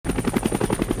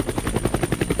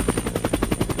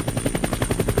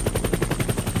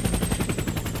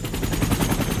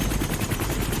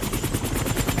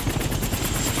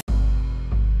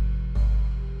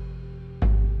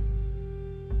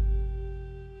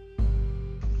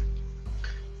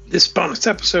This bonus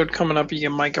episode coming up, you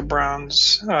get Micah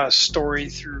Brown's story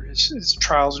through his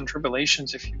trials and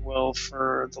tribulations, if you will,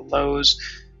 for the lows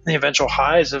and the eventual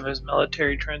highs of his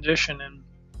military transition,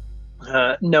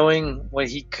 and knowing what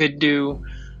he could do,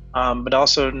 but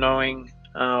also knowing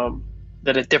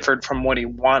that it differed from what he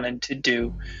wanted to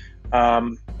do.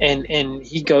 And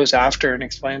he goes after and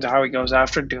explains how he goes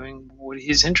after doing what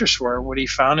his interests were, what he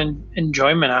found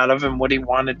enjoyment out of, and what he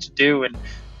wanted to do.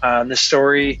 And the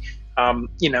story,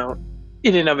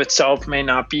 in and of itself may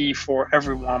not be for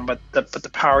everyone, but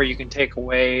the power you can take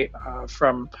away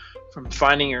from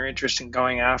finding your interest and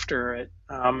going after it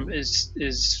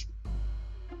is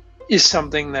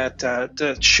something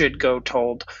that should go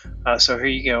told. So here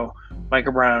you go,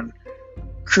 Micah Brown,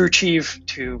 crew chief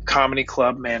to comedy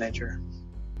club manager.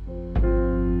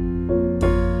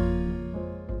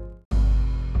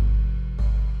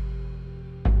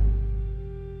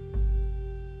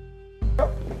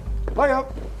 Play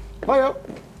up, play up,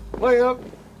 play up,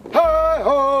 hi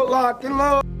ho, lock and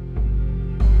load.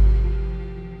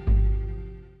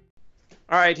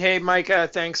 All right, hey Micah,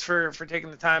 thanks for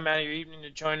taking the time out of your evening to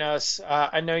join us.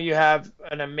 I know you have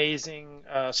an amazing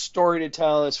story to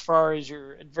tell as far as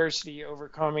your adversity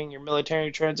overcoming your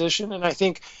military transition, and I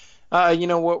think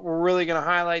what we're really going to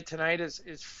highlight tonight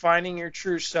is finding your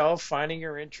true self, finding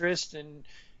your interest, and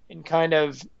kind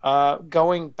of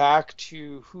going back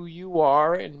to who you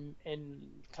are and kind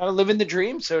of living the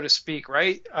dream, so to speak,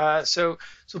 right? So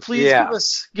please Yeah.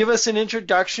 give us an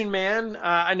introduction, man.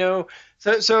 I know.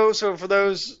 So for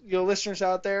those listeners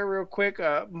out there, real quick,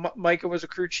 Micah was a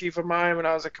crew chief of mine when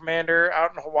I was a commander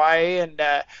out in Hawaii, and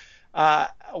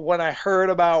when I heard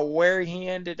about where he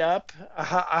ended up,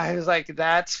 I was like,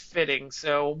 that's fitting.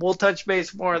 So we'll touch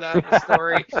base more on that in the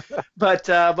story, but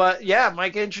yeah,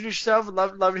 Micah, introduce yourself.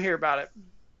 Love to hear about it.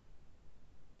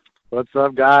 What's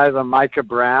up, guys? I'm Micah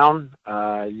Brown.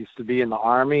 I used to be in the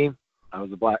Army. I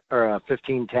was a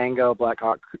 15 Tango Black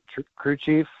Hawk crew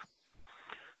chief.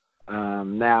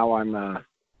 Now I'm a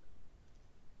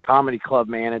comedy club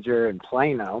manager in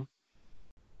Plano.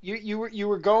 You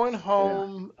were going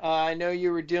home. Yeah. I know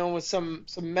you were dealing with some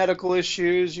medical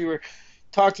issues. You were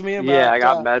talk to me about. Yeah, I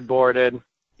got med boarded.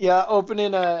 Yeah,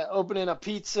 opening a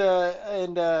pizza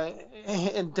and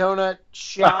donut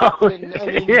shop. Oh, And I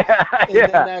mean, yeah.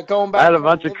 Then, going back. I had a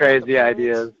bunch of crazy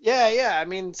ideas. Yeah. I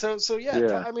mean, so yeah.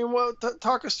 Yeah. I mean, well,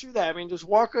 talk us through that. I mean, just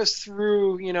walk us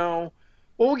through. Well,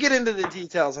 we'll get into the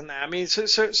details on that. I mean,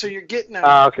 so you're getting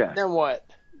out. Okay. Then what?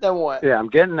 Yeah, I'm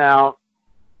getting out.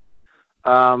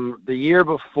 The year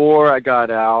before I got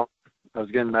out, I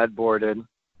was getting med boarded,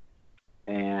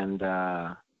 and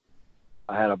I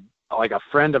had a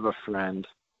friend of a friend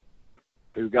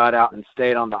who got out and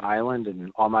stayed on the island,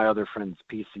 and all my other friends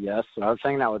PCS. So I was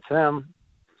hanging out with him,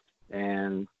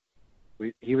 and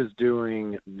he was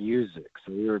doing music.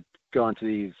 So we were going to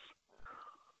these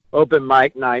open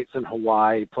mic nights in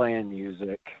Hawaii playing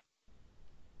music.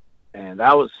 And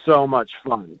that was so much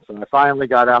fun. So I finally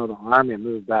got out of the Army and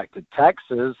moved back to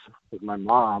Texas with my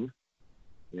mom,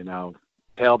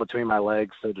 tail between my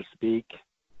legs, so to speak.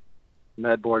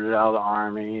 Med boarded out of the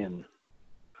Army and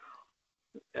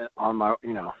on my,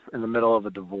 in the middle of a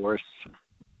divorce.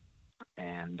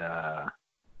 And,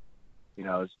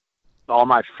 all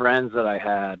my friends that I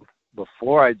had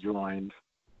before I joined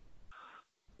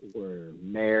were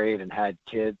married and had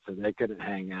kids, so they couldn't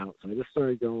hang out. So I just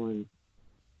started going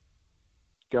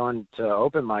to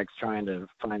open mics, trying to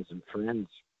find some friends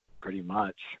pretty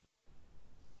much.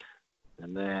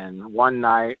 And then one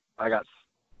night I got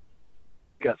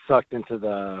sucked into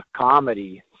the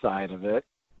comedy side of it,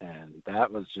 and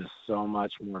that was just so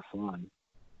much more fun.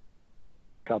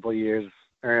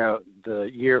 The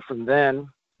year from then,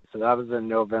 so that was in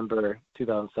November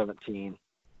 2017.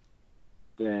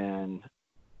 Then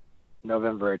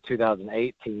November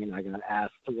 2018, I got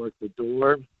asked to work the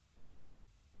door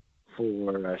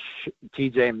for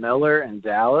TJ Miller in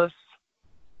Dallas,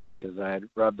 because I had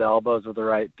rubbed elbows with the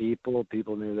right people.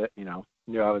 People knew that,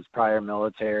 knew I was prior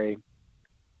military,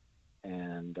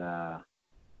 and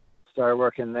started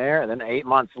working there. And then 8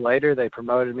 months later, they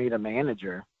promoted me to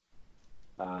manager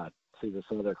to this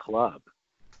other club.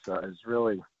 So it was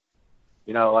really,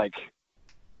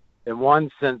 in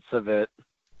one sense of it,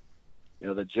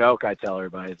 the joke I tell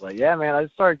everybody is like, yeah, man, I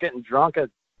started getting drunk at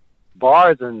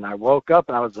bars, and I woke up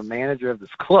and I was the manager of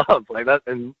this club. Like that,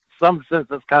 in some sense,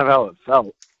 that's kind of how it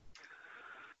felt.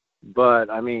 But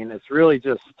I mean, it's really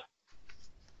just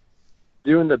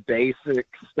doing the basic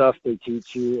stuff they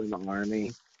teach you in the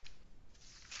Army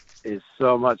is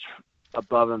so much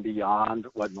above and beyond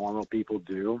what normal people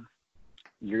do.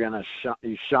 You're gonna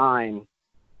you shine,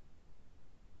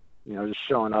 just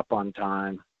showing up on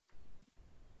time,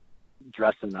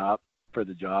 dressing up for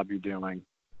the job you're doing,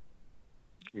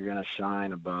 you're going to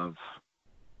shine above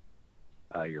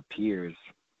your peers,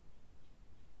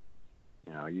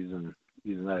 you know, using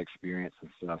that experience and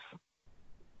stuff.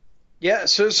 Yeah,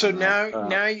 so Uh,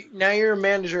 now you're a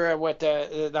manager at what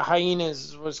the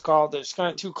Hyenas was called. There's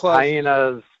kind of two clubs.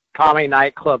 Hyenas Comedy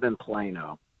Nightclub in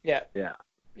Plano. Yeah, Yeah.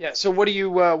 yeah. So what do you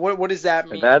what does that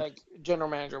And mean? Like general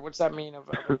manager, what's that mean of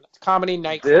a comedy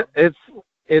nightclub?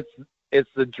 it's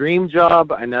the dream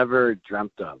job I never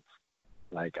dreamt of.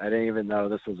 Like, I didn't even know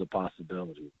this was a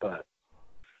possibility, but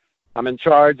I'm in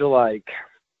charge of like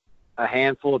a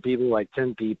handful of people, like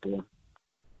 10 people,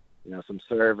 you know, some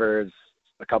servers,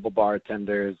 a couple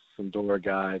bartenders, some door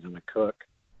guys, and a cook.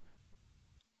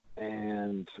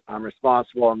 And I'm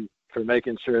responsible for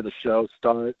making sure the show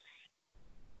starts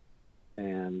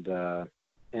and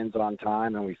ends on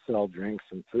time, and we sell drinks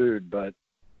and food. But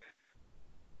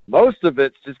most of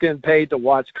it's just getting paid to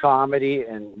watch comedy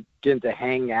and getting to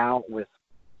hang out with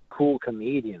cool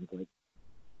comedians. Like,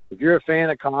 if you're a fan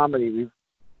of comedy,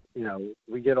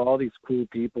 we get all these cool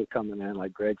people coming in,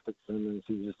 like Greg Fitzsimmons,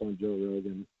 who's just on Joe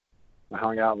Rogan. I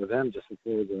hung out with him just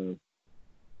before the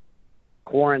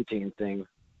quarantine thing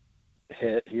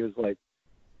hit. He was like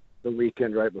the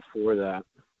weekend right before that.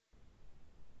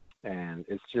 And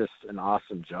it's just an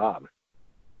awesome job.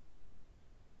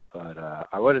 But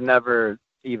I would have never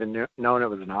even known it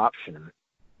was an option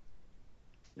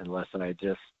unless I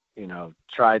just,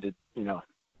 tried to,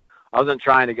 I wasn't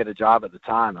trying to get a job at the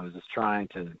time. I was just trying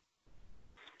to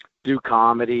do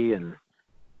comedy and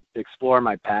explore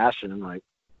my passion. Like,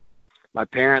 my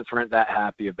parents weren't that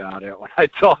happy about it when I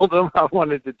told them I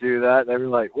wanted to do that. They were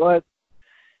like, "What?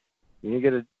 You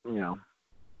get a,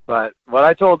 But what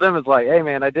I told them is like, hey,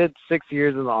 man, I did 6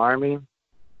 years in the Army.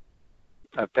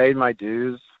 I've paid my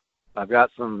dues. I've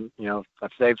got some,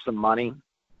 I've saved some money.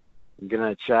 I'm getting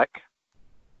a check.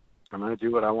 I'm going to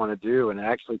do what I want to do. And it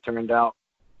actually turned out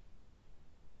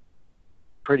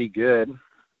pretty good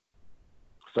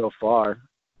so far.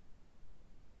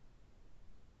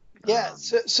 Yeah.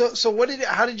 So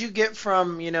how did you get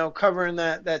from, covering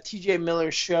that TJ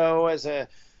Miller show as a,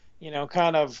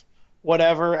 kind of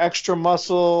whatever extra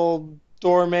muscle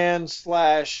doorman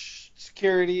slash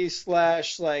security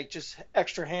slash like just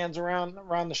extra hands around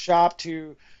the shop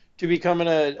to becoming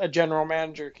a general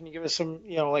manager? Can you give us some,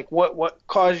 like what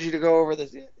caused you to go over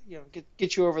the,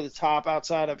 get you over the top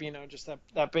outside of, just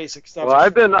that basic stuff? Well,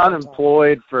 I've been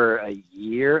unemployed for a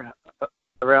year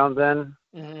around then.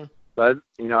 Mm-hmm. But,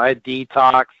 I had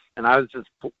detox, and I was just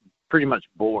pretty much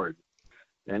bored.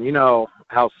 And you know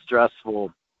how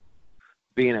stressful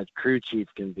being a crew chief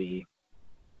can be.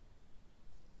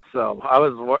 So I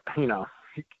was,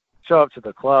 show up to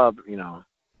the club,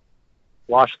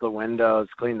 wash the windows,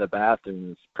 clean the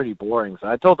bathroom. It's pretty boring. So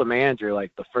I told the manager,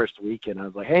 like, the first weekend, I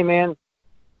was like, hey, man,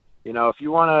 if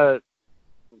you want to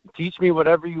teach me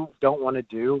whatever you don't want to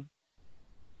do,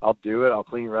 I'll do it. I'll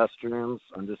clean restrooms.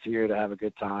 I'm just here to have a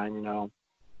good time, I don't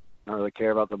really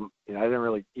care about I didn't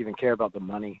really even care about the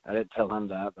money. I didn't tell him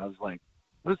that. I was like,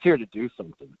 I'm just here to do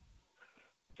something.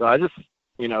 So I just,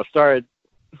 started,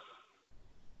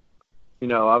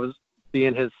 I was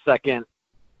being his second-hand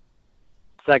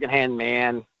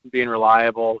man, being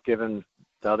reliable, giving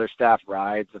the other staff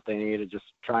rides if they needed, just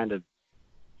trying to,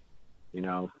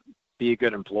 be a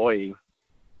good employee.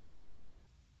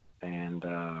 And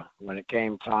when it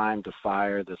came time to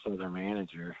fire this other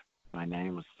manager, my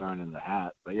name was thrown in the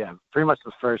hat. But yeah, pretty much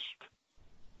the first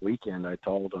weekend I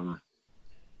told him,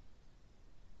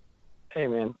 hey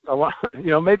man, I want,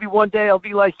 maybe one day I'll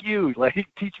be like you, like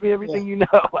teach me everything you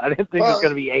know. I didn't think it was going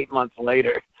to be 8 months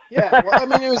later. Yeah, well, I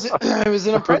mean, it was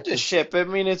an apprenticeship. I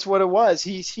mean, it's what it was.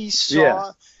 He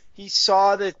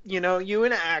saw that, you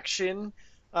in action,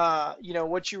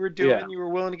 what you were doing. Yeah. You were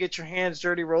willing to get your hands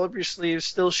dirty, roll up your sleeves,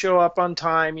 still show up on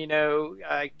time,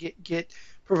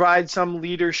 provide some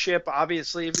leadership.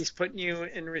 Obviously, if he's putting you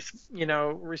in,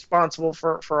 responsible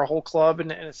for a whole club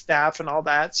and a staff and all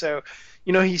that. So,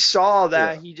 he saw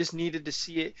that. He just needed to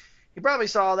see it. He probably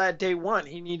saw that day one.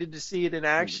 He needed to see it in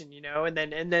action, and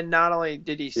then not only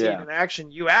did he see it in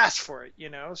action, you asked for it,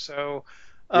 So,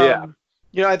 I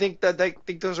think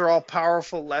those are all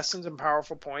powerful lessons and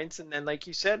powerful points. And then, like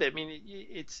you said, I mean,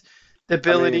 it's the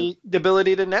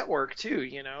ability to network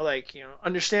too.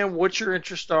 Understand what your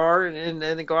interests are, and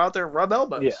then go out there and rub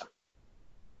elbows. Yeah.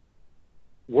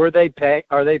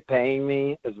 Are they paying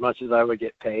me as much as I would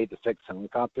get paid to fix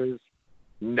helicopters?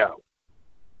 No.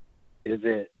 Is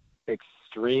it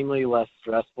extremely less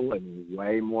stressful and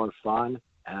way more fun?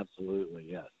 Absolutely,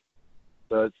 yes.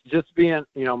 So it's just being,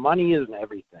 money isn't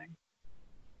everything.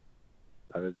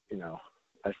 I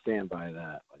stand by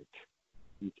that. Like,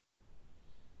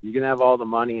 You can have all the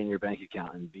money in your bank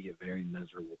account and be a very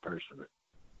miserable person.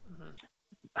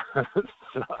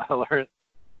 So I learned,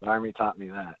 the Army taught me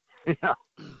that.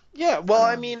 Yeah, well,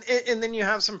 I Um, mean, and then you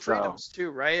have some so freedoms too,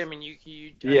 right? I mean,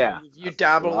 I know yeah, you a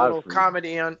dabble a lot of little freedom.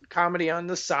 comedy on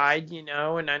the side, and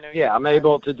I know you Yeah, do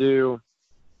that.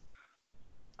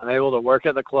 I'm able to work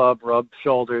at the club, rub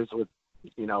shoulders with,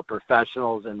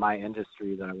 professionals in my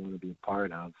industry that I want to be a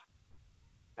part of,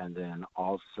 and then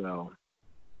also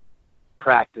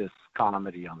practice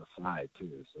comedy on the side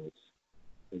too. So it's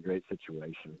a great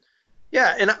situation.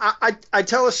 Yeah, and I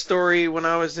tell a story when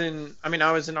I was in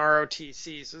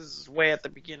ROTC, so this is way at the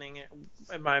beginning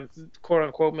in my quote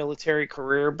unquote military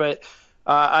career, but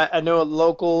I know a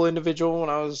local individual when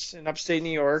I was in upstate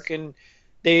New York, and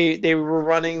they were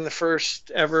running the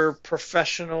first ever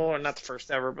professional, or not the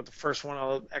first ever, but the first one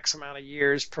of X amount of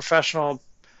years, professional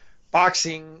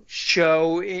boxing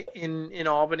show in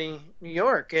Albany, New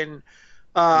York, and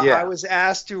I Yeah, was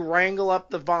asked to wrangle up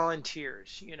the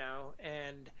volunteers,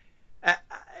 uh,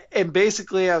 and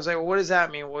basically I was like, well, what does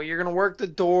that mean? Well, you're gonna work the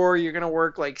door, you're gonna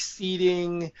work like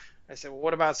seating. I said, well,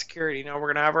 what about security? No,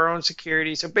 we're gonna have our own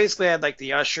security. So basically, I had like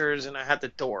the ushers and I had the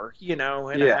door, and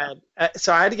yeah,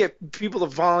 so I had to get people to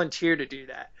volunteer to do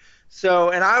that. So,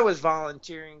 and I was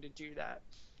volunteering to do that,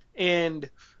 and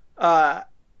uh,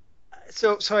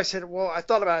 so I said, well, I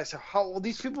thought about it. I said, how well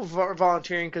these people are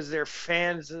volunteering because they're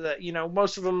fans of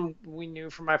most of them we knew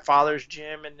from my father's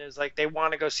gym, and it's like they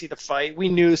want to go see the fight. We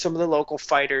knew some of the local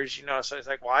fighters, so it's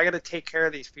like, well, I got to take care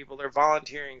of these people. They're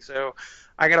volunteering, so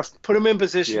I got to put them in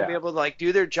position to be yeah, able to like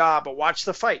do their job, but watch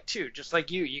the fight too, just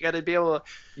like you. You got to be able to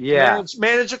yeah,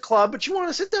 manage a club, but you want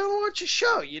to sit down and watch a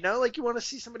show, like you want to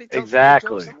see somebody tell some good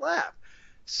jokes exactly. and laugh.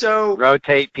 So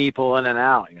Rotate people in and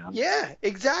out. yeah,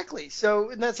 exactly. So,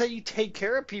 and that's how you take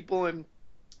care of people. And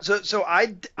so I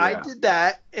Yeah, did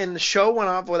that, and the show went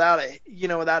off without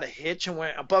a hitch, and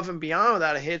went above and beyond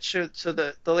without a hitch. So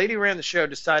the lady who ran the show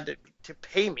decided to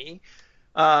pay me,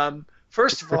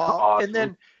 first of all, and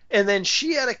awesome. then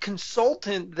she had a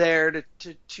consultant there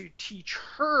to teach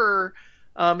her.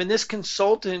 And this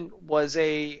consultant was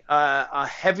a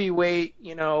heavyweight,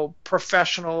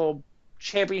 professional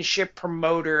championship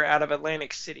promoter out of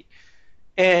Atlantic City,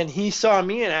 and he saw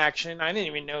me in action. I didn't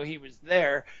even know he was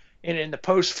there. And in the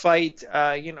post-fight,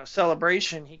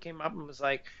 celebration, he came up and was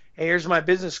like, "Hey, here's my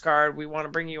business card. We want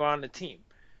to bring you on the team."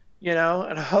 And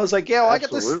I was like, "Yeah, well, I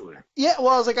got this." Absolutely. Yeah, well,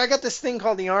 I was like, "I got this thing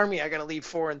called the Army. I got to leave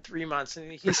for in 3 months."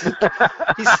 And he's,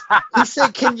 he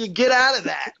said, "Can you get out of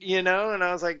that?" And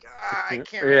I was like, I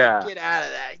can't really Yeah, get out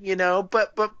of that.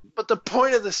 But the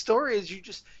point of the story is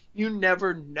you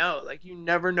never know. Like you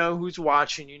never know who's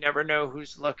watching, you never know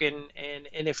who's looking, and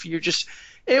if you're just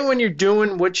and when you're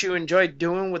doing what you enjoy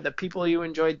doing with the people you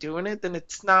enjoy doing it, then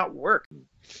it's not work.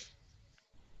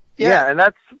 Yeah, yeah, and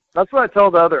that's what I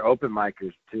tell the other open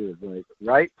micers too. Is like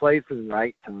right place and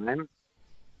right time.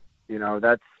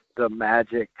 That's the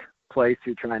magic place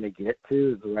you're trying to get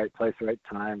to, is the right place, right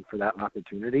time for that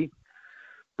opportunity.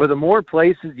 But the more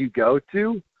places you go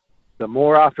to, the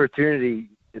more opportunity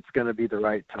it's going to be the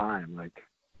right time. Like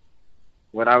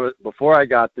before I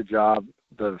got the job,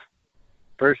 the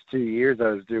first 2 years I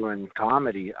was doing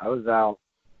comedy, I was out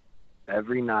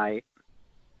every night,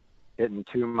 hitting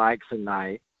 2 mics a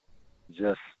night,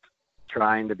 just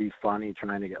trying to be funny,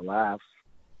 trying to get laughs.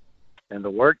 And the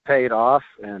work paid off.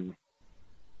 And,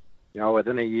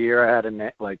 within a year I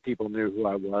had like people knew who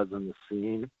I was on the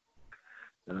scene.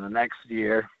 And the next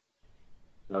year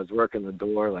I was working the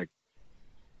door, like,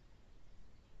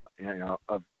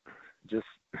 of just,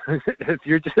 if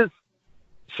you're just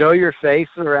show your face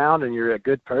around and you're a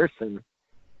good person,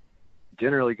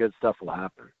 generally good stuff will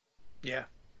happen. yeah.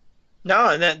 No,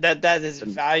 and that is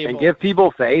And valuable. give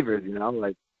people favors,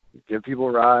 like give people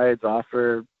rides,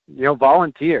 offer,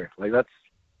 volunteer. Like that's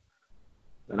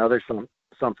another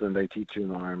something they teach you in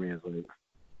the Army is like,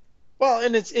 Well,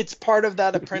 and it's part of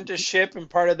that apprenticeship and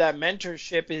part of that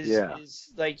mentorship yeah,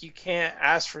 is like you can't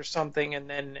ask for something and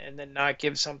then not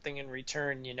give something in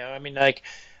return, I mean, like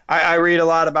I read a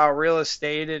lot about real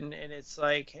estate, and it's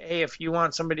like, hey, if you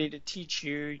want somebody to teach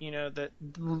you,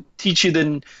 teach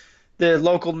you the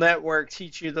local network,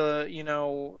 teach you the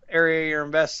area you're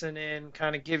investing in,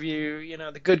 kind of give you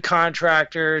the good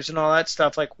contractors and all that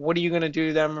stuff, like what are you going to do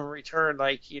to them in return?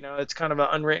 Like it's kind of an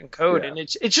unwritten code, yeah, and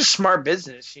it's just smart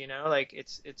business, like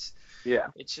yeah,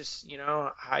 it's just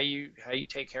how you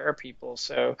take care of people.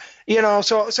 So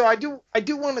I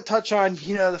do want to touch on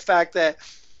the fact that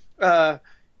uh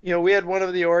we had one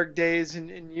of the org days,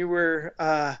 and you were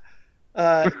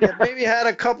Yeah, maybe had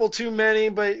a couple too many,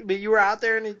 but you were out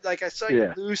there and like I saw you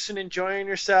Yeah. loose and enjoying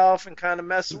yourself and kind of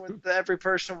messing with every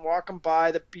person walking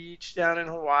by the beach down in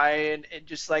Hawaii and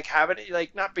just like having it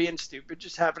like not being stupid,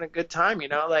 just having a good time,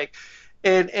 like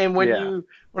and Yeah.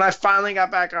 when I finally got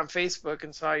back on Facebook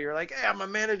and saw you're like, hey, I'm a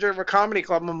manager of a comedy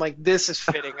club, I'm like, this is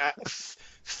fitting.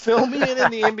 Fill me in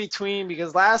the in between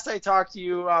because last I talked to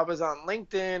you, I was on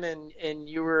LinkedIn and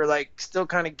you were like still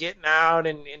kind of getting out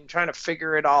and trying to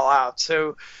figure it all out.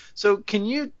 So can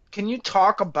you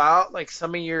talk about like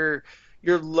some of your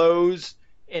lows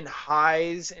and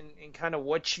highs and kind of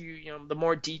what the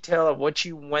more detail of what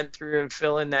you went through and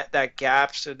fill in that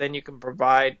gap so then you can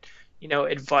provide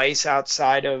advice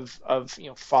outside of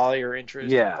follow your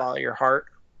interest or Yeah. follow your heart.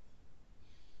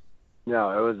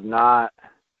 No, it was not.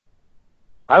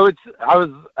 I was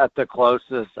at the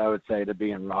closest I would say to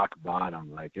being rock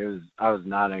bottom. Like I was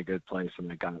not in a good place when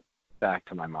I got back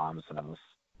to my mom's house.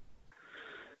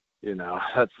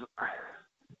 That's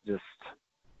just,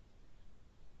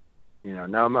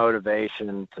 no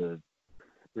motivation to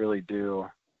really do,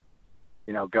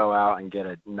 go out and get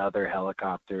another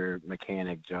helicopter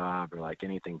mechanic job or like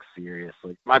anything serious.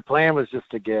 Like my plan was just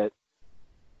to get,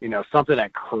 something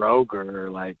at Kroger or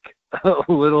like a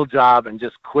little job and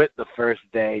just quit the first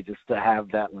day just to have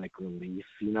that like relief,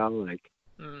 like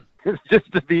Mm.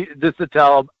 just to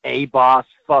tell a boss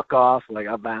fuck off, like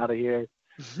I'm out of here,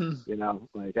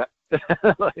 like,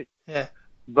 like, Yeah.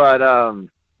 but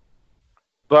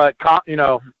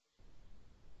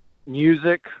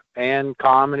music and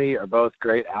comedy are both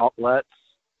great outlets.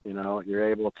 You're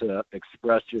able to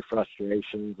express your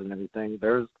frustrations and everything.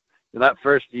 That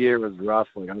first year was rough.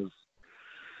 Like I was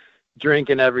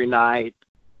drinking every night.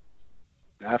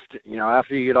 After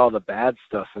you get all the bad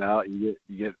stuff out, you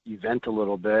vent a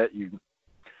little bit, you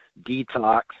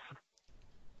detox.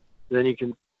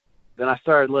 Then I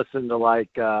started listening to like,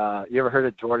 you ever heard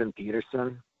of Jordan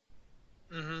Peterson?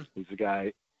 Hmm. He's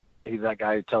that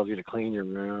guy who tells you to clean your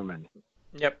room and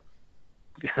Yep.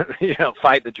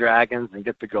 fight the dragons and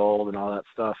get the gold and all that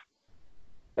stuff.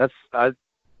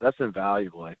 That's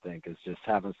invaluable. I think is just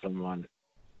having someone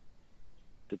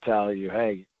to tell you,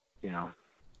 hey, you know,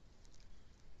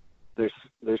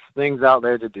 there's things out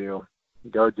there to do.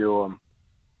 Go do them.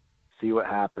 See what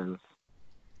happens.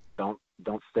 Don't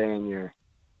stay in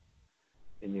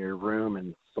your room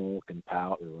and sulk and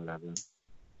pout or whatever.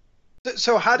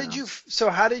 So how You did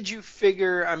know. you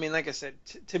figure? I mean, like I said,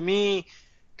 to me,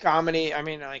 comedy. I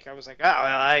mean, like I was like, oh,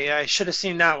 well, I should have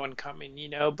seen that one coming,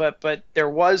 But there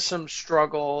was some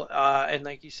struggle, and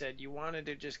like you said, you wanted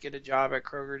to just get a job at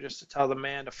Kroger just to tell the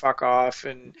man to fuck off,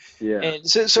 Yeah. and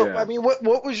so I Yeah. mean,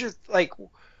 what was your like?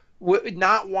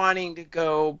 Not wanting to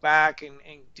go back and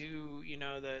do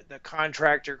the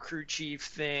contractor crew chief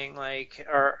thing like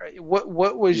or what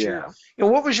was your Yeah.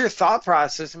 what was your thought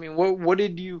process? I mean, what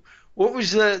did you what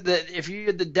was the if you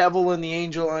had the devil and the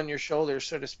angel on your shoulder,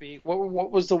 so to speak,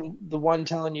 what was the one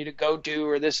telling you to go do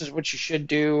or this is what you should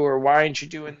do or why aren't you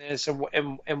doing this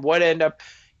and what end up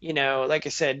like I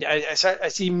said, I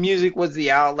see music was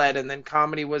the outlet and then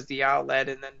comedy was the outlet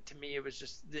and then to me it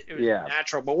was Yeah.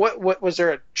 natural. But what was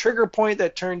there a trigger point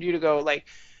that turned you to go like,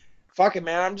 fuck it,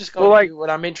 man, I'm just Well, going to like do what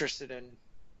I'm interested in.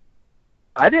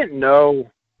 I didn't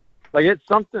know. Like it's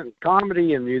something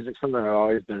comedy and music, something I've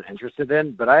always been interested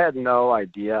in, but I had no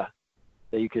idea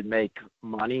that you could make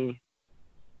money.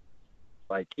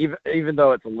 Like even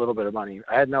though it's a little bit of money,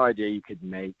 I had no idea you could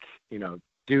make,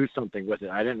 do something with it.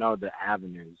 I didn't know the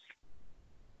avenues,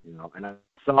 and I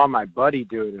saw my buddy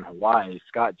do it in Hawaii,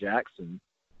 Scott Jackson,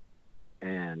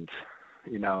 and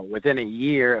within a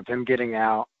year of him getting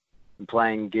out and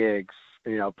playing gigs,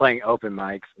 playing open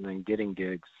mics and then getting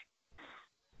gigs,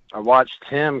 I watched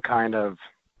him kind of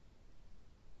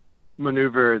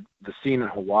maneuver the scene in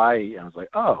Hawaii, and I was like,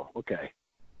 oh, okay,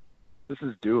 this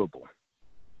is doable.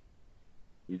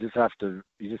 You just have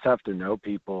to know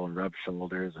people and rub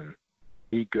shoulders and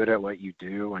be good at what you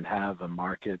do and have a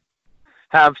market,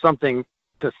 have something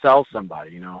to sell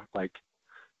somebody. Like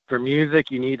for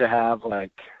music, you need to have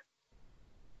like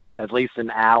at least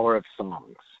an hour of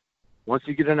songs. Once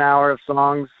you get an hour of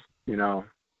songs,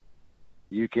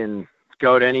 you can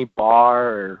go to any bar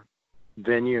or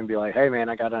venue and be like, hey man,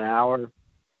 I got an hour.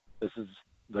 This is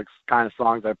the kind of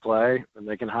songs I play, and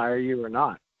they can hire you or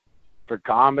not. For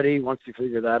comedy, once you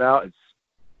figure that out,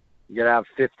 you gotta have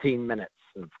 15 minutes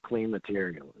of clean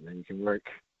material, and then you can work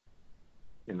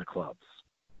in the clubs.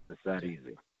 It's that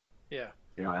easy, Yeah.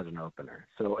 as an opener.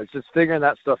 So it's just figuring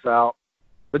that stuff out.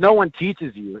 But no one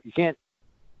teaches you. You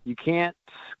can't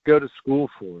go to school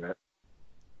for it.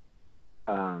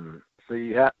 So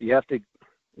you have to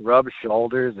rub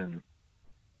shoulders and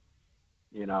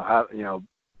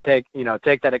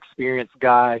take that experienced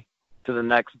guy to the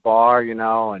next bar,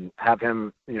 and have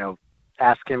him,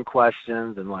 ask him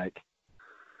questions and what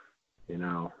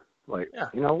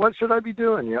should I be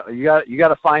doing? You got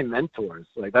to find mentors.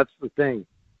 Like, that's the thing,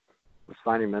 is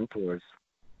finding mentors.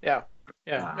 Yeah.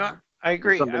 No, I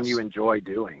agree. Something you enjoy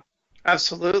doing.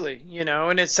 Absolutely.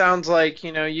 And it sounds like,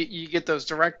 you get those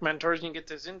direct mentors and you get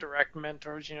those indirect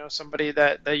mentors, somebody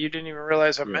that you didn't even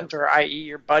realize a mentor, i.e.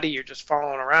 your buddy, you're just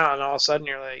following around, and all of a sudden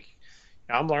you're like,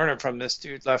 I'm learning from this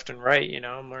dude left and right,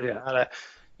 I'm learning how to,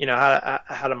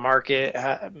 how to market,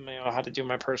 how to do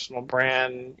my personal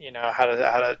brand, how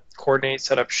to coordinate,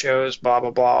 set up shows, blah, blah,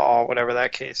 blah, all whatever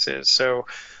that case is. So,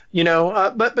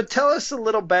 but tell us a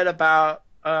little bit about,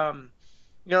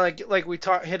 like we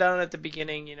hit on at the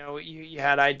beginning, you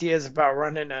had ideas about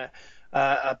running a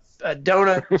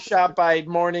donut shop by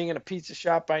morning and a pizza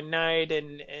shop by night,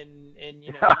 and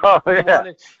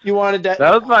you wanted that.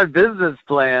 That was my business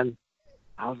plan.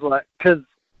 I was like, because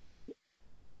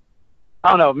I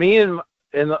don't know,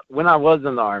 when I was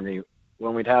in the Army,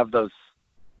 when we'd have those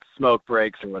smoke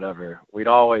breaks or whatever, we'd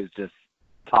always just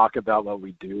talk about what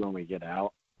we do when we get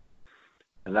out,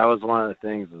 and that was one of the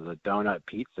things, was a donut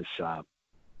pizza shop.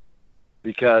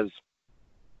 Because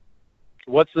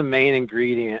what's the main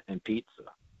ingredient in pizza?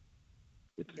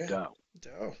 It's dough.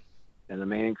 And the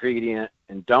main ingredient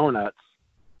in donuts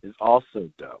is also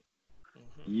dough.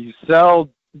 Mm-hmm.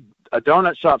 A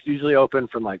donut shop's usually open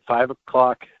from like 5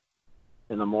 o'clock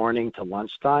in the morning to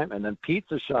lunchtime, and then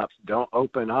pizza shops don't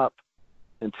open up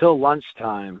until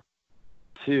lunchtime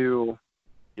to,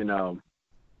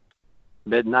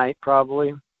 midnight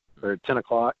probably, or 10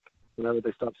 o'clock, whenever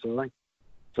they stop selling.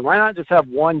 So why not just have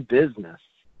one business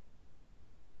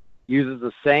uses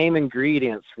the same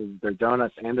ingredients for their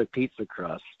donuts and their pizza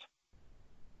crust,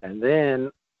 and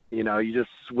then you just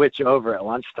switch over at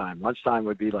lunchtime. Lunchtime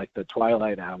would be like the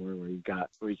twilight hour where you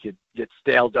could get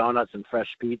stale donuts and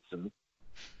fresh pizza.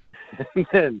 And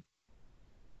then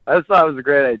I just thought it was a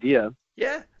great idea.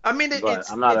 Yeah, I mean,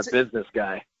 I'm not a business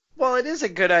guy. Well, it is a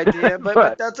good idea,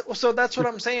 but that's what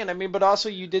I'm saying. I mean, but also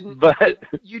you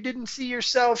didn't see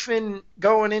yourself in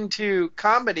going into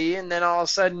comedy, and then all of a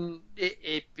sudden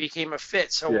it became a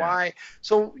fit. So why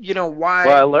not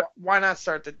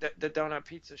start the donut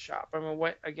pizza shop? I mean,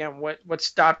 what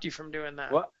stopped you from doing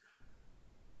that? Well,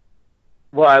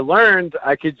 I learned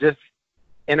I could just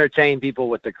entertain people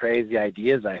with the crazy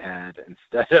ideas I had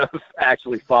instead of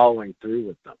actually following through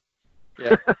with them.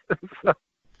 Yeah.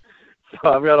 So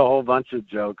I've got a whole bunch of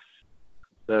jokes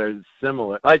that are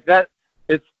similar. Like that,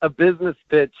 it's a business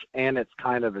pitch and it's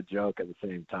kind of a joke at the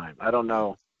same time. I don't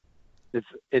know.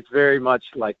 It's very much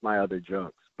like my other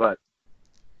jokes. But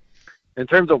in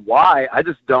terms of why, I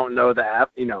just don't know the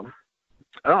app. I don't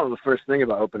know the first thing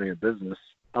about opening a business.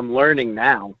 I'm learning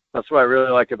now. That's what I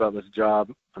really like about this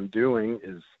job I'm doing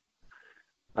is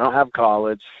I don't have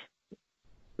college.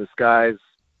 This guy's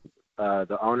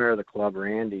the owner of the club,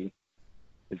 Randy.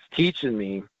 It's teaching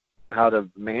me how to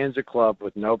manage a club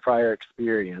with no prior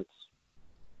experience,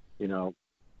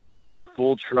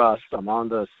 full trust. I'm on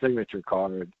the signature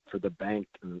card for the bank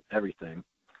and everything.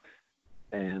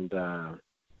 And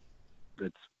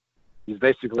he's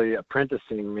basically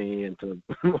apprenticing me into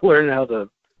learning how to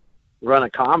run a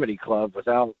comedy club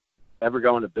without ever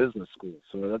going to business school.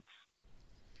 So that's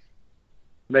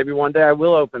maybe one day I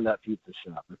will open that pizza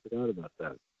shop. I forgot about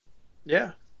that.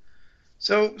 Yeah.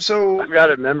 So I've got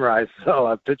it memorized, so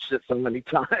I've pitched it so many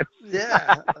times.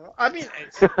 Yeah, I mean,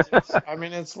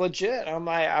 it's legit.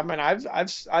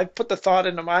 I've put the thought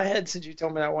into my head since you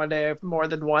told me that one day more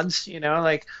than once.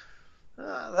 That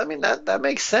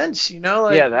makes sense.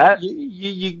 That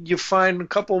you find a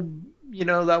couple,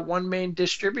 that one main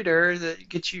distributor that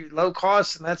gets you low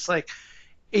cost, and that's like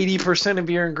 80% of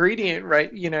your ingredient,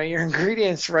 right? Your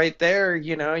ingredients right there.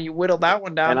 You whittle that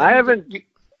one down. And I haven't,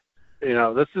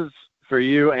 this is for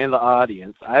you and the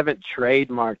audience. I haven't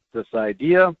trademarked this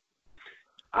idea.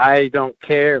 I don't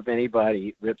care if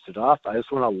anybody rips it off. I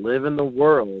just want to live in the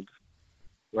world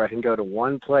where I can go to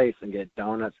one place and get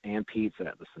donuts and pizza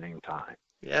at the same time.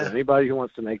 Yeah. So anybody who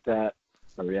wants to make that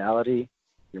a reality,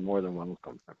 you're more than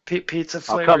welcome. Pizza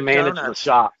flavored I'll come manage donuts. the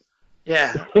shop.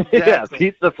 Yeah. Exactly. Yeah,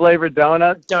 pizza flavored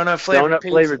donuts. Donut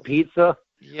flavored pizza.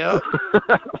 Yep.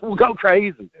 We'll go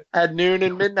crazy. At noon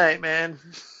and midnight, man.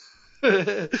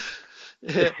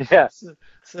 Yeah.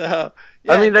 So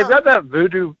I mean, they've got that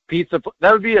Voodoo Pizza.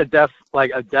 That would be a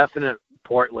definite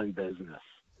Portland business.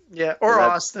 Yeah, or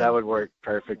Austin. That would work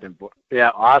perfect.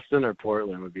 Austin or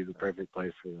Portland would be the perfect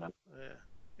place for that.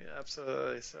 Yeah,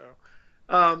 absolutely. So,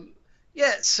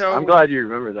 So I'm glad you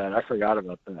remember that. I forgot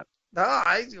about that. No,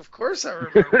 of course I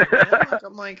remember, man. Like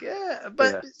I'm like, yeah,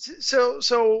 but Yeah.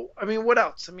 so I mean, what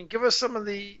else? I mean, give us some of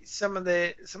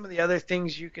the other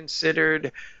things you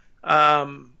considered,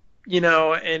 um,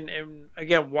 and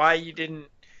again, why you didn't,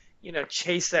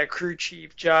 chase that crew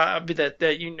chief job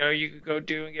that you could go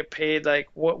do and get paid. Like,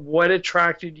 what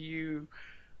attracted you,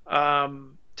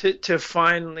 to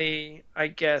finally, I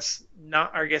guess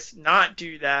not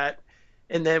do that,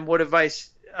 and then what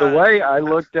advice The do way you I have?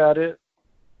 looked at it,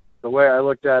 the way I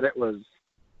looked at it was,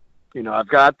 I've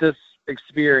got this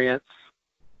experience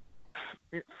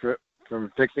fr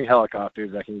from fixing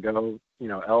helicopters. I can go,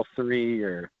 L3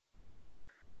 or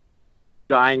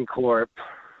DynCorp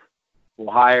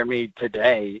will hire me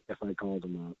today if I called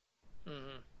them up.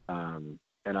 Hmm.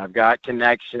 And I've got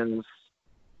connections.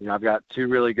 I've got two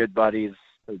really good buddies,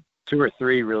 two or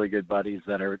three really good buddies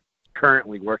that are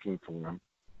currently working for them.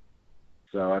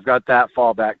 So I've got that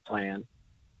fallback plan.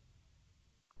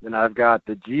 Then I've got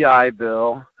the GI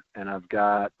Bill, and I've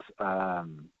got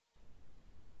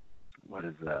what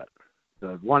is that?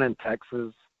 The one in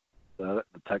Texas, the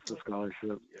Texas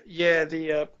scholarship. Yeah,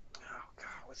 oh God,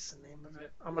 what's the name of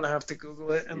it? I'm gonna have to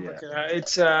Google it and Yeah. look it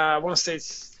up. I want to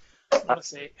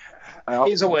say I,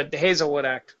 The Hazelwood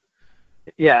Act.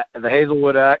 yeah, the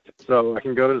Hazelwood Act. So I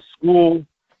can go to school.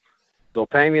 They'll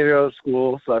pay me to go to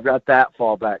school. So I've got that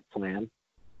fallback plan.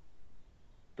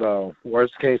 So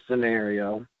worst case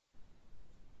scenario,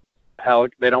 hell,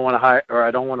 they don't want to hire, or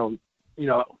I don't want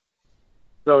to,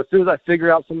 So as soon as I figure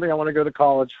out something I want to go to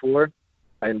college for,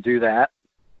 I can do that.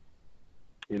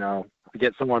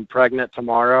 Get someone pregnant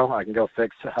tomorrow, I can go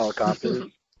fix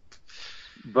helicopters.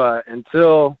 But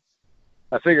until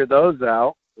I figure those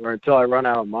out, or until I run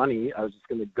out of money, I was just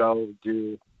going to go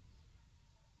do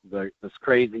this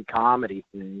crazy comedy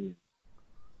thing,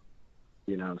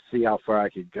 see how far I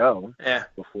could go Yeah.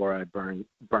 before I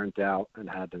burnt out and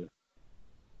had to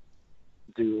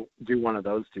do one of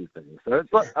those two things. So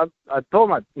it's like I told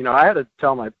I had to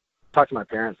talk to my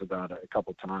parents about it a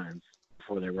couple times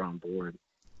before they were on board.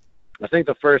 I think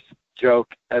the first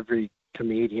joke every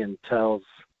comedian tells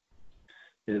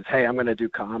is, "Hey, I'm going to do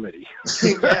comedy."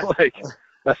 Yeah. Like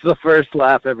that's the first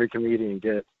laugh every comedian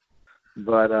gets.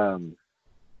 But I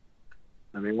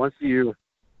mean, once you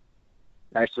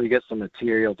actually get some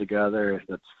material together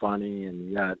that's funny and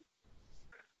you got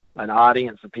an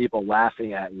audience of people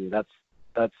laughing at you, that's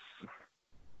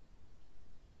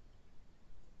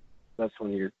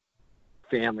when your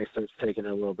family starts taking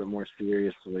it a little bit more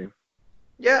seriously.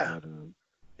 Yeah. But,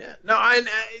 Yeah. No,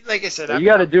 like I said, but you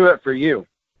got to do it for you. If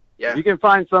yeah. you can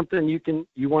find something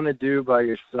you want to do by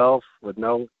yourself with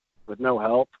no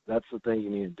help, that's the thing you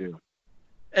need to do.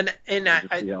 And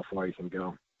Just see how far you can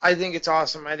go. I think it's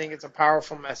awesome. I think it's a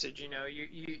powerful message.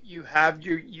 You have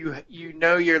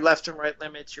your left and right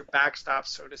limits, your backstop,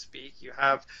 so to speak. You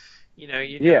have, Yeah.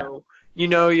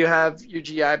 you have your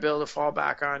GI Bill to fall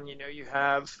back on. You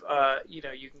have, you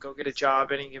can go get a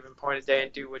job any given point of day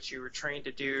and do what you were trained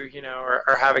to do,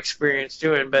 or have experience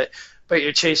doing. But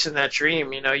you're chasing that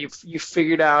dream. You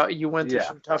figured out. You went through Yeah.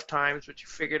 some tough times, but you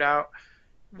figured out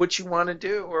what you want to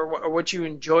do, or what you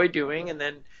enjoy doing, and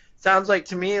then sounds like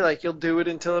to me like you'll do it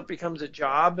until it becomes a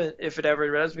job, if it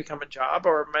ever does become a job,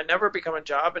 or it might never become a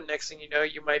job, and next thing you know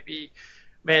you might be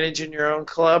managing your own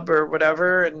club or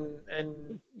whatever, and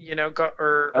go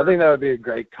I think that would be a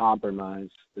great compromise,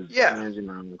 is yeah, managing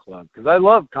my own club, because I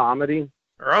love comedy.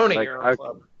 or owning Like, your own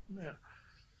club.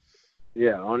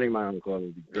 Yeah, owning my own club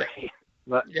would be great. Yeah.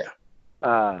 But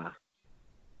Yeah.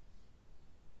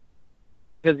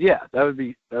 because that would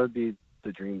be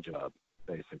the dream job,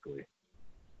 basically.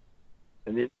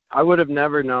 And I would have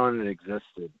never known it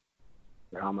existed,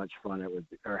 or how much fun it would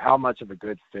be, or how much of a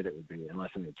good fit it would be, unless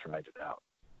I had tried it out.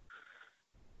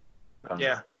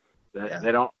 Yeah.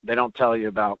 They don't tell you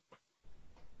about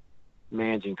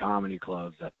managing comedy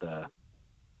clubs at the,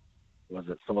 was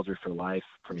it Soldier for Life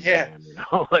program? Yeah.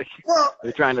 Like, Well,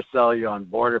 they're trying to sell you on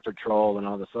Border Patrol and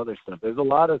all this other stuff. There's a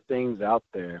lot of things out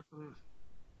there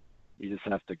you just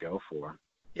have to go for.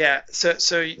 yeah. So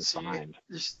Find.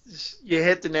 you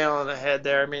hit the nail on the head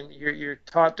there. I mean, you're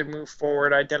taught to move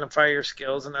forward, identify your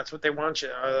skills, and that's what they want you.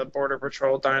 Border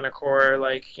Patrol, Dynacorp,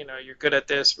 like you're good at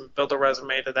this. Build a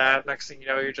resume to that. Next thing you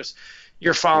know,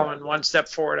 you're following one step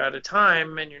forward at a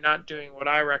time, and you're not doing what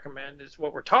I recommend is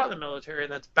what we're taught in the military,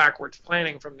 and that's backwards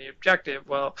planning from the objective.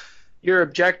 Well, your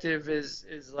objective is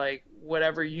like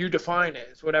whatever you define it.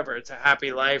 It's whatever. It's a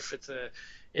happy life.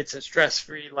 It's a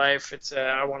stress-free life.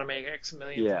 I want to make X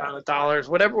million amount of dollars,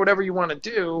 whatever you want to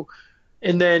do.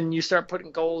 And then you start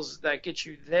putting goals that get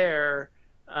you there.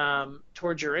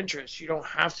 towards your interests. You don't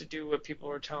have to do what people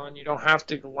are telling you. You don't have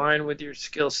to align with your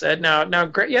skill set. Now,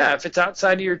 great, yeah. If it's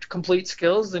outside of your complete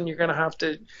skills, then you're going to have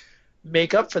to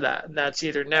make up for that. And that's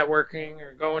either networking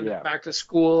or going Yeah. back to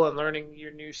school and learning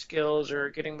your new skills or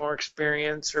getting more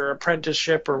experience or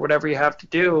apprenticeship or whatever you have to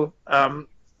do.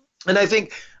 And I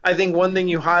think one thing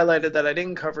you highlighted that I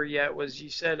didn't cover yet was you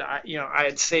said I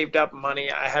had saved up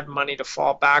money. I had money to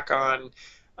fall back on.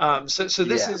 So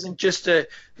this Yeah. isn't just a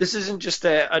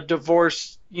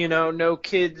divorce, no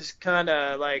kids kind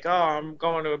of like, oh, I'm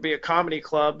going to be a comedy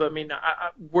club. I mean,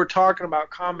 we're talking about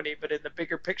comedy, but in the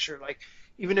bigger picture, like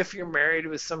even if you're married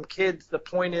with some kids, the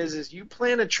point is you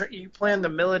plan the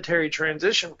military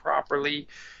transition properly.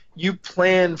 You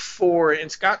plan for,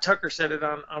 and Scott Tucker said it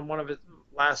on one of the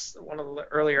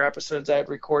earlier episodes I had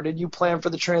recorded. You plan for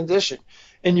the transition,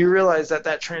 and you realize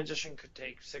that transition could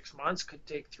take 6 months, could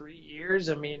take 3 years.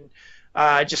 I mean,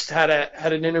 I just had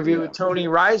an interview Yeah. with Tony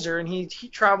Reiser, and he he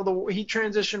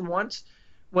transitioned once,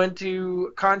 went to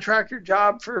a contractor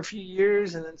job for a few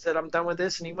years, and then said, I'm done with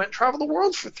this, and he went and traveled the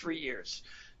world for 3 years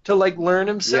to like learn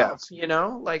Yeah. himself,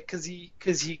 like because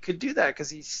he could do that because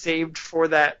he saved for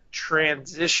that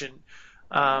transition,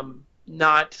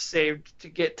 not saved to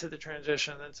get to the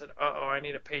transition and then said, oh, I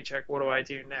need a paycheck, what do I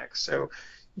do next? So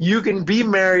you can be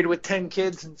married with 10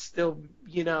 kids and still,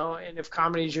 and if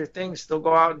comedy is your thing, still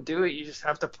go out and do it. You just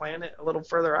have to plan it a little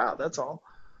further out, that's all.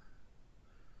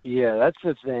 Yeah. That's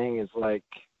the thing, is like,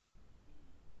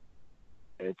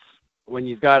 it's when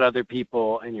you've got other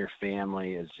people in your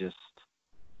family, is just,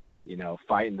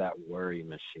 fighting that worry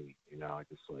machine,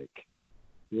 just like,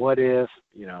 what if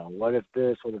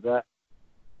this, what if that?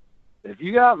 If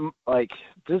you got, like,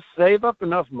 just save up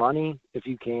enough money if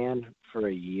you can for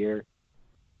a year,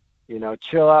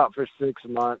 chill out for 6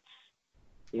 months,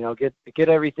 get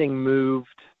everything moved,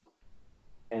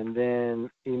 and then,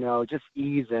 just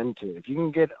ease into it. If you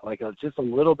can get like just a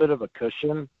little bit of a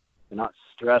cushion and not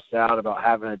stress out about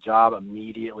having a job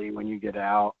immediately when you get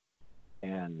out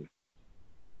and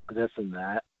this and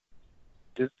that,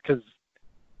 just because,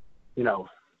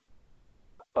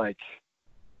 like,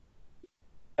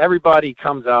 everybody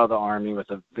comes out of the Army with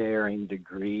a varying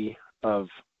degree of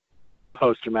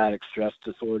post-traumatic stress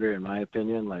disorder, in my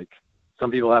opinion. Like, some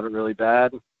people have it really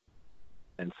bad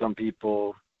and some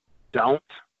people don't,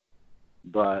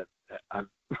 but I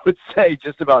would say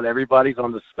just about everybody's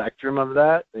on the spectrum of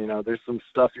that. There's some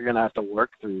stuff you're going to have to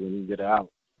work through when you get out.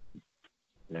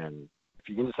 And if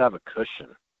you can just have a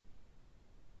cushion,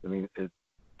 I mean, it's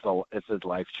a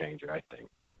life changer, I think.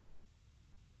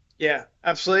 Yeah,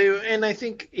 absolutely. And I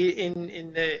think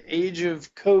in the age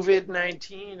of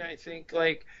COVID-19, I think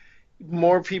like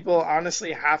more people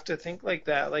honestly have to think like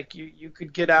that. Like you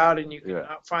could get out and you could Yeah.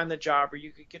 not find the job, or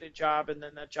you could get a job and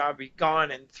then that job be gone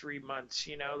in 3 months.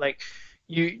 Like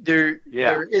Yeah.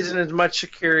 there isn't as much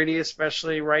security,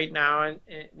 especially right now, and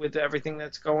with everything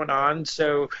that's going on.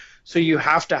 So you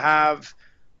have to have,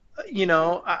 again,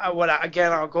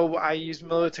 I use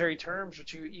military terms,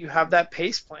 but you have that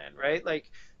pace plan, right?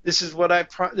 Like this is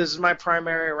my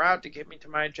primary route to get me to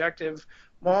my objective.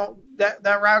 Well, that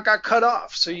route got cut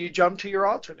off, so you jump to your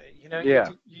alternate. Yeah.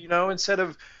 Instead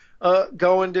of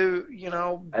going to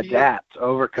Adapt, yeah,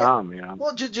 overcome,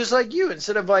 well, just like you,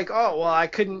 instead of like, oh well, I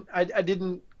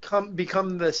didn't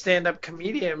become the stand-up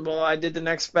comedian. Well, I did the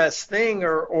next best thing,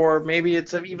 or maybe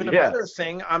it's even a Yeah. better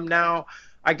thing.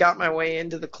 I got my way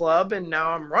into the club and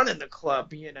now I'm running the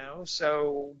club.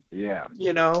 So Yeah.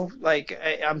 like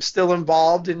I'm still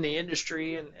involved in the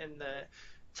industry and the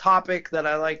topic that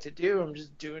I like to do. I'm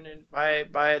just doing it by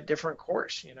a different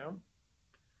course.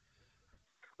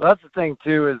 Well, that's the thing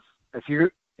too, is if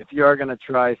you are going to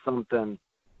try something,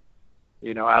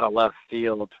 out of left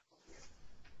field,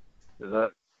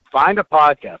 find a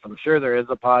podcast. I'm sure there is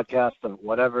a podcast of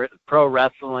whatever, pro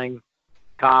wrestling,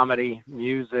 comedy,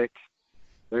 music.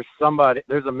 There's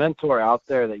a mentor out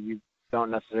there that you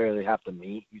don't necessarily have to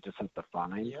meet. You just have to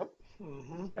find. Yep.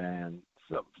 Hmm. And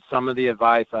so some of the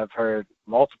advice I've heard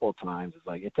multiple times is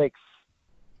like, it takes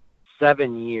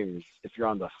 7 years if you're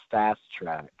on the fast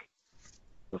track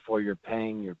before you're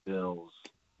paying your bills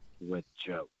with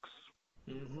jokes.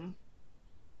 Hmm.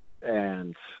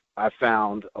 And I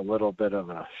found a little bit of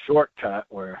a shortcut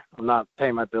where I'm not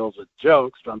paying my bills with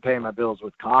jokes, but I'm paying my bills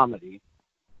with comedy.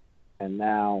 And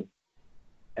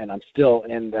I'm still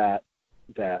in that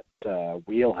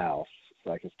wheelhouse,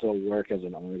 so I can still work as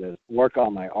an artist, work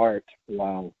on my art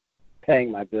while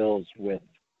paying my bills with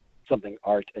something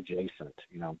art adjacent.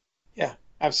 Yeah,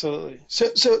 absolutely.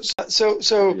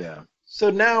 So Yeah.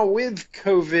 now with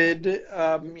COVID,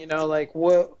 like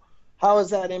how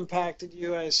has that impacted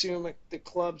you? I assume the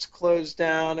club's closed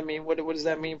down. I mean, what does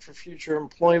that mean for future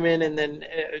employment? And then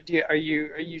are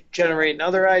you generating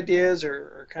other ideas,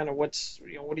 or kind of what are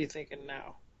you thinking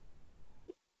now?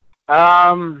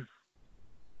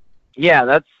 Yeah,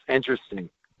 that's interesting.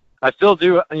 I still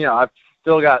do, I've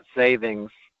still got savings,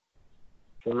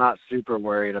 so I'm not super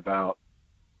worried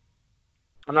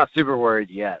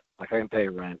yet. Like I can pay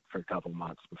rent for a couple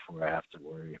months before I have to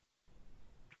worry.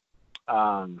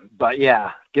 But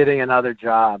yeah, getting another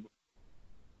job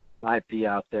might be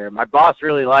out there. My boss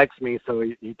really likes me, so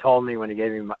he told me when he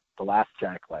gave me the last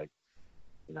check, like,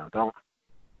 don't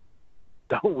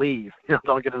leave,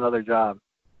 don't get another job.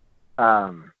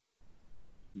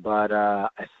 But I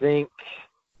think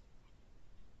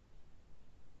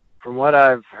from what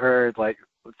I've heard, like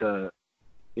there's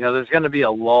going to be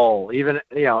a lull. Even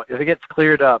if it gets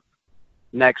cleared up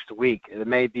next week, it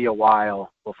may be a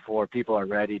while before people are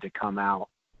ready to come out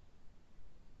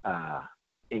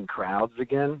in crowds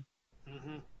again.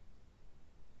 Mm-hmm.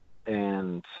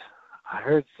 And I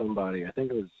heard somebody, I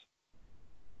think it was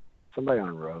somebody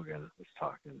on Rogan was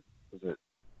talking. Was it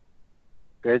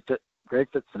Greg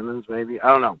Fitzsimmons, maybe? I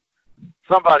don't know.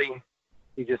 Somebody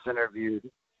he just interviewed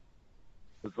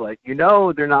was like, they're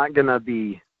not going to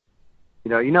be,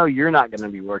 you're not going to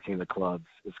be working the clubs.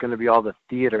 It's going to be all the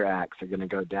theater acts are going to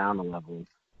go down a level.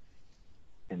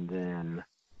 And then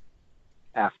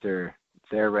after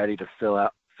they're ready to fill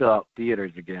out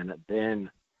theaters again, then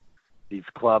these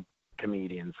club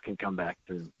comedians can come back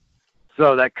through.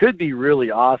 So that could be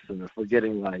really awesome if we're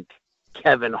getting like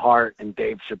Kevin Hart and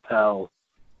Dave Chappelle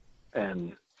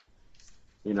and,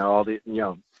 all the,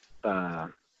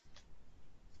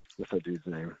 what's that dude's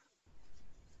name?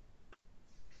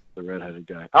 The redheaded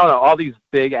guy. I don't know, all these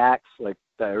big acts like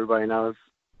that everybody knows.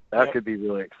 That could be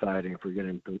really exciting if we're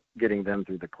getting them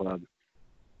through the club.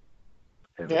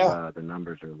 If the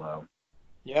numbers are low.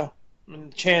 Yeah.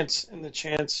 And the chance,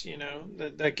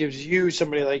 that gives you,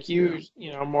 somebody like you,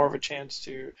 more of a chance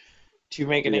to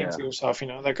make a name for yourself.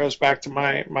 That goes back to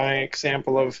my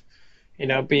example of,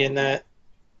 being that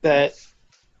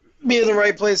be in the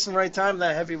right place in the right time.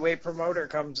 That heavyweight promoter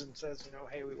comes and says,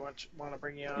 hey, we want to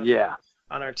bring you on. Yeah.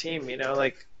 On our team,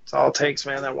 like it's all it takes,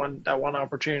 man. That one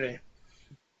opportunity.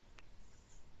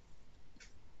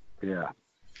 Yeah.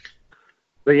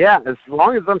 But yeah, as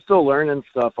long as I'm still learning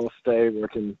stuff, I'll stay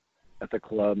working at the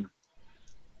club.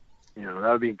 That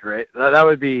would be great. That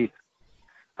would be.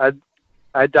 I'd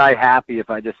die happy if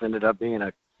I just ended up being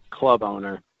a club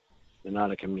owner and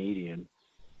not a comedian.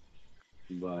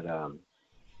 But I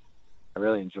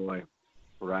really enjoy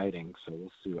writing, so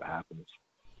we'll see what happens.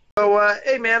 So,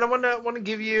 hey man, I want to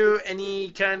give you any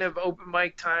kind of open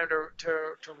mic time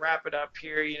to wrap it up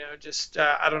here. Just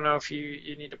I don't know if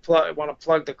you need to want to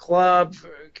plug the club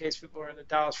in case people are in the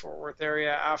Dallas-Fort Worth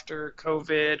area after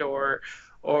COVID, or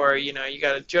you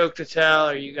got a joke to tell,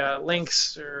 or you got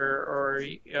links, or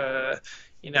you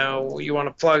want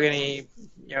to plug any,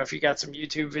 if you got some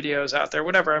YouTube videos out there,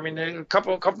 whatever. I mean, a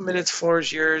couple minutes, floor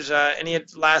is yours. Any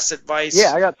last advice?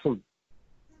 Yeah, I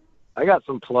got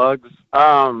some plugs.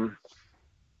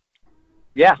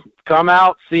 Yeah, come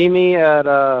out, see me at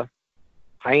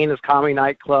Hyenas Comedy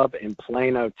Nightclub in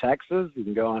Plano, Texas. You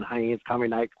can go on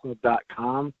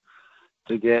hyenascomedynightclub.com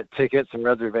to get tickets and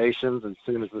reservations as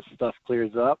soon as this stuff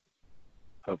clears up.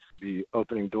 Hope to be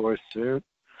opening doors soon.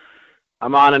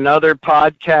 I'm on another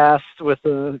podcast with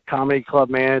a comedy club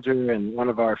manager and one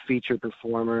of our feature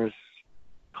performers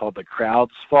called The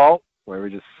Crowd's Fault, where we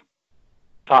just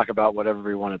talk about whatever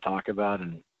we want to talk about,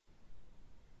 and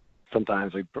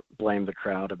sometimes we blame the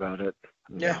crowd about it.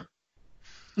 Yeah.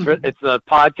 It's a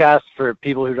podcast for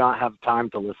people who don't have time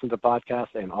to listen to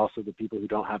podcasts, and also the people who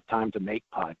don't have time to make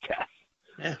podcasts.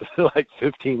 Yeah. It's like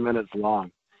 15 minutes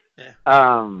long. Yeah.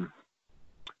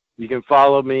 You can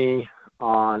follow me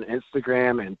on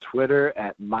Instagram and Twitter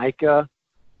at Micah,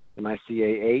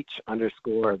 MICAH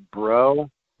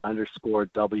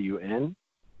 _bro_WN.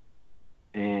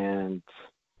 And,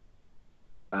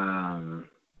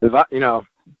 the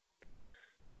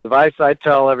advice I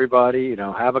tell everybody,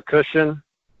 have a cushion.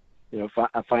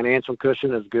 A financial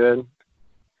cushion is good.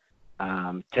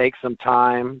 Take some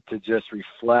time to just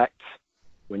reflect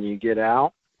when you get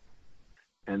out,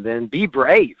 and then be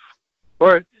brave.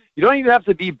 Or you don't even have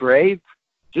to be brave.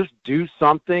 Just do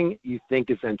something you think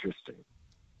is interesting.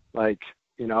 Like,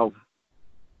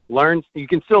 learn. You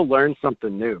can still learn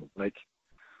something new. Like,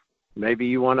 maybe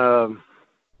you want to,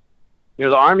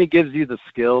 the Army gives you the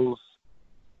skills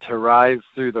to rise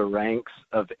through the ranks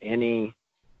of any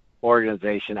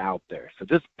organization out there. So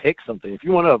just pick something. If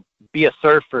you want to be a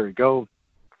surfer, go,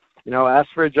 ask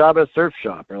for a job at a surf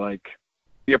shop, or like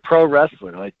be a pro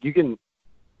wrestler. Like you can,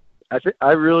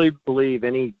 I really believe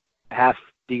any half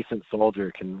decent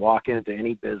soldier can walk into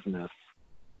any business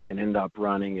and end up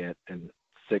running it in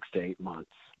 6 to 8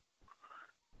 months.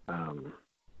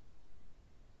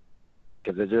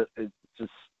 Because it's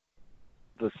just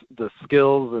the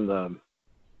skills and the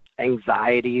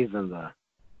anxieties and the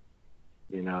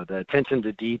attention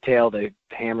to detail they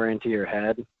hammer into your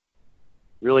head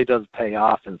really does pay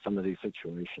off in some of these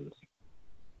situations.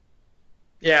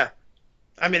 Yeah.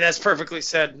 I mean, that's perfectly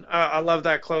said. I love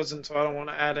that closing, so I don't want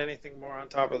to add anything more on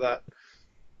top of that.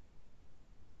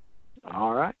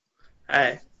 All right.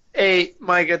 Hey,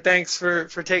 Micah, thanks for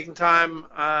taking time,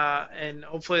 and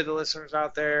hopefully the listeners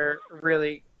out there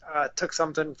really took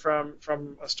something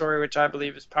from a story which I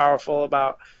believe is powerful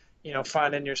about,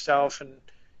 finding yourself and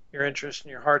your interest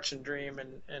and your heart's and dream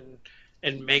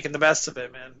and making the best of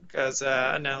it, man. Because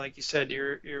I know, like you said,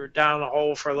 you're down a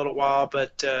hole for a little while,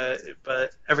 but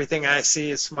everything I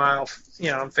see is smile,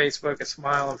 on Facebook, a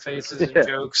smile on faces and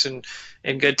jokes and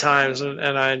good times, and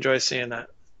I enjoy seeing that.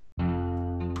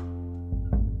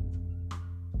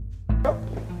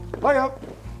 Play up,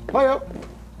 play up,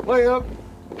 play up,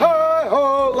 hi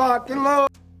ho, lock and load.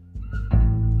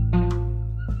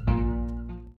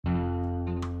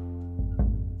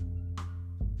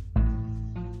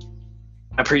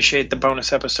 I appreciate the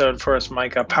bonus episode for us,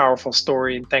 Mike. A powerful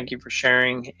story, and thank you for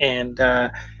sharing. And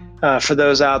for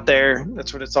those out there,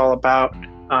 that's what it's all about.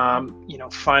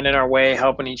 Finding our way,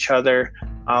 helping each other,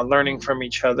 learning from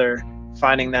each other,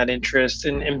 finding that interest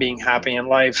and being happy in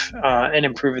life, and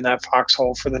improving that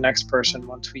foxhole for the next person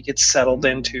once we get settled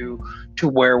into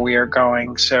where we are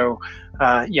going. So,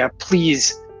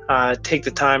 please take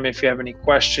the time. If you have any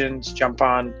questions, jump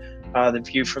on the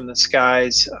View from the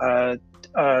Skies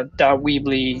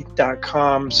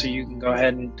 .weebly.com, so you can go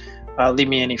ahead and leave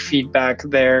me any feedback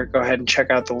there. Go ahead and check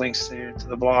out the links to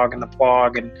the blog and the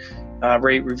blog, and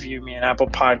rate, review me on Apple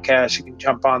Podcasts. You can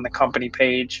jump on the company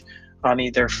page on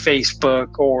either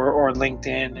Facebook or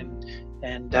LinkedIn,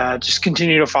 and just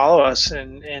continue to follow us,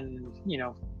 and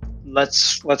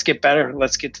let's get better.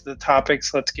 Let's get to the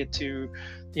topics. Let's get to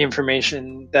the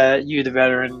information that you, the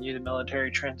veteran, you, the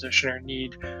military transitioner,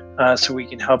 need, so we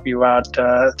can help you out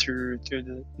through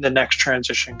the next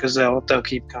transition, because they'll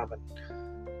keep coming.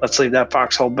 Let's leave that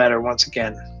foxhole better once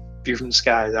again. View from the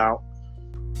Skies out.